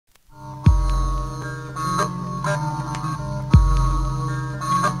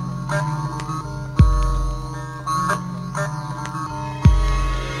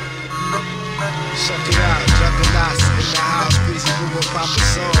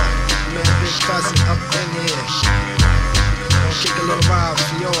big cousin up in here. Gonna kick a little vibe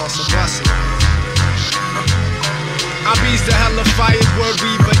for y'all, so bust it. I bees the hella fired word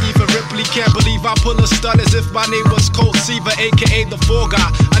weaver. Even Ripley can't believe I pull a stunt as if my name was Colt Seaver, aka the Fall Guy.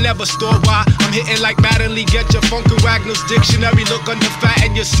 I never store why I'm hitting like Mattingly. Get your funky Wagner's dictionary, look under fat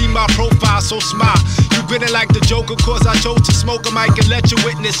and you see my profile, so smile. You grinning like the Joker, cause I chose to smoke a mic and let you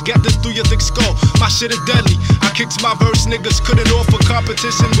witness. Get this through your thick skull, my shit is deadly. I kicks my verse, niggas couldn't offer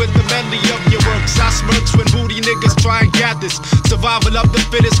competition with the medley of your works. I smirks when booty niggas try and get this. Survival of the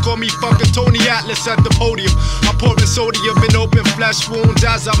fittest, call me fucking Tony Atlas at the podium. I'm pouring sodium in open flesh wounds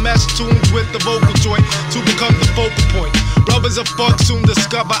as I mesh tunes with the vocal joint to become the focal point. Brothers of fuck soon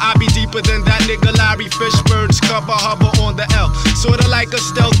discover I be deeper than that nigga Larry Fishburne's cover. Hover on the L, sorta like a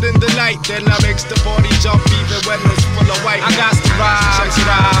stealth in the night. Then I makes the party jump even when it's full of white. I got the rhymes,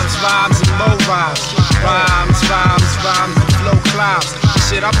 rhymes, rhymes and more rhymes. Rhymes, rhymes, rhymes and flow clouds. The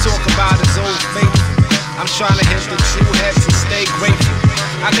shit I'm talking about is old faithful. I'm trying to hit the true heads and stay grateful.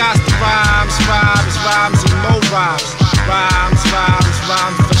 I got the rhymes, rhymes, rhymes and more rhymes. Rhymes, rhymes,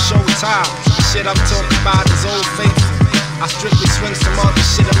 rhymes for showtime. The shit I'm talking about is old faithful. I strictly swing some other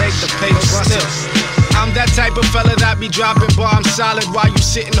shit to make the paper still. I'm that type of fella that be dropping bombs solid while you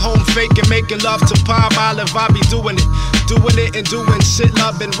sitting home faking, making love to Palm Olive. I be doing it and doing shit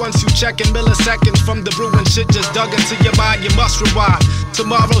loving. Once you checking milliseconds from the brewing shit just dug into your mind, you must rewind.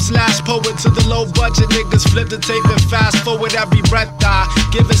 Tomorrow's last poet to the low budget niggas flip the tape and fast forward every breath I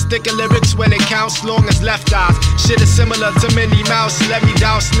giving sticker lyrics when it counts long as left eyes. Shit is similar to Minnie Mouse, let me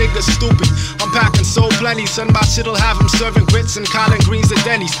douse niggas stupid. I'm packing so plenty, son, my shit'll have them serving grits and collard greens at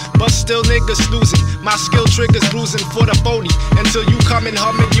Denny's. But still niggas snoozing, my skill triggers bruising for the phony. Until you come and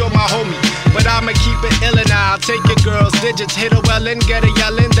hum it, you're my homie. But I'ma keep it illin', I'll take your girl's digits, hit her well and get her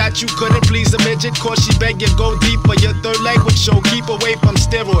yelling that you couldn't please a midget. Cause she beg you go deeper, your third language show, keep away from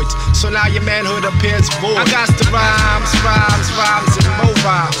steroids. So now your manhood appears void. I got the rhymes, rhymes, rhymes and more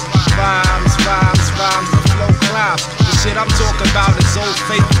rhymes. Rhymes, rhymes, rhymes and flow clouds. The shit I'm talking about is old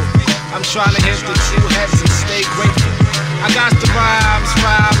faithful. I'm trying to hit the true heads and stay grateful. I got the rhymes,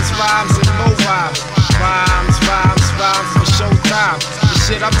 rhymes, rhymes and more rhymes. Rhymes, rhymes, rhymes for showtime. The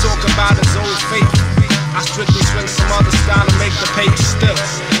shit I'm talking about is old faithful. I strictly swing some other style to make the page still.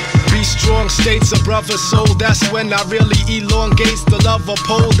 Be strong states a brother's soul, that's when I really elongates the lover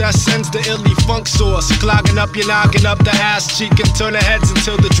pole that sends the illy funk source. Clogging up your noggin up the ass cheek and turn the heads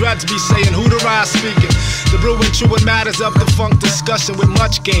until the dreads be saying who the ride speaking. The brewing true and matters of the funk discussion with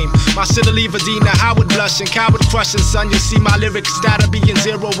much game. My shit'll leave Adina Howard blushing, coward crushing, son. You see my lyrics data being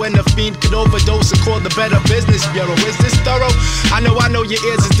zero when the fiend could overdose and call the Better Business Bureau. Is this thorough? I know your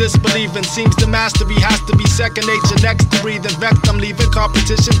ears is disbelieving. Seems the mastery has to be second nature. Next to breathing vect, I'm leaving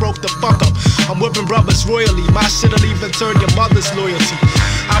competition broke the fuck up. I'm whipping brothers royally. My shit'll even turn your mother's loyalty.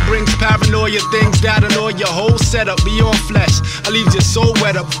 I brings paranoia, things that annoy your whole setup beyond flesh. I leaves your soul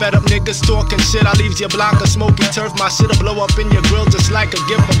wet up, fed up niggas talking shit. I leaves your block a smoky turf. My shit'll blow up in your grill just like a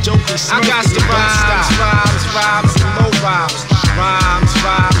gift from Jokey Smurf. I got the rhymes, rhymes, rhymes and more rhymes. Rhymes,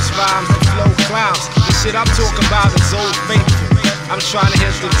 rhymes, rhymes and flow clouds. The shit I'm talking about is old faithful. I'm trying to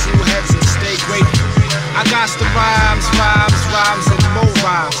hit the true heads and stay grateful. I got the rhymes, rhymes, rhymes and more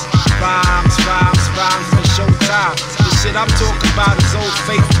rhymes. Rhymes, rhymes, rhymes for showtime. The shit I'm talking about is old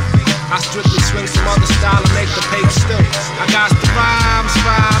faithful. I strictly swing some other style and make the page still. I got the rhymes,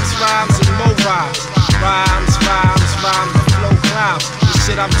 rhymes, rhymes and more rhymes. Rhymes, rhymes, rhymes and flow clouds. The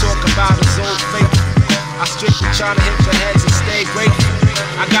shit I'm talking about is old faithful. I strictly trying to hit the heads and stay grateful.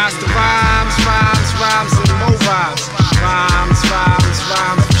 I got the rhymes, rhymes, rhymes and more rhymes. Rhymes, rhymes,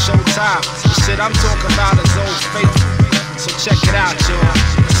 rhymes for showtime. The shit I'm talking about is old faithful. So check it out, y'all.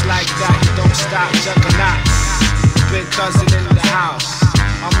 It's like that, you don't stop. Juggaknotz, big cousin in the house.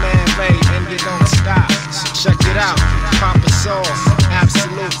 My man Ray, and you don't stop. So check it out. Papa Soul,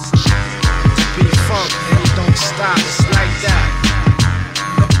 absolute. P-Funk.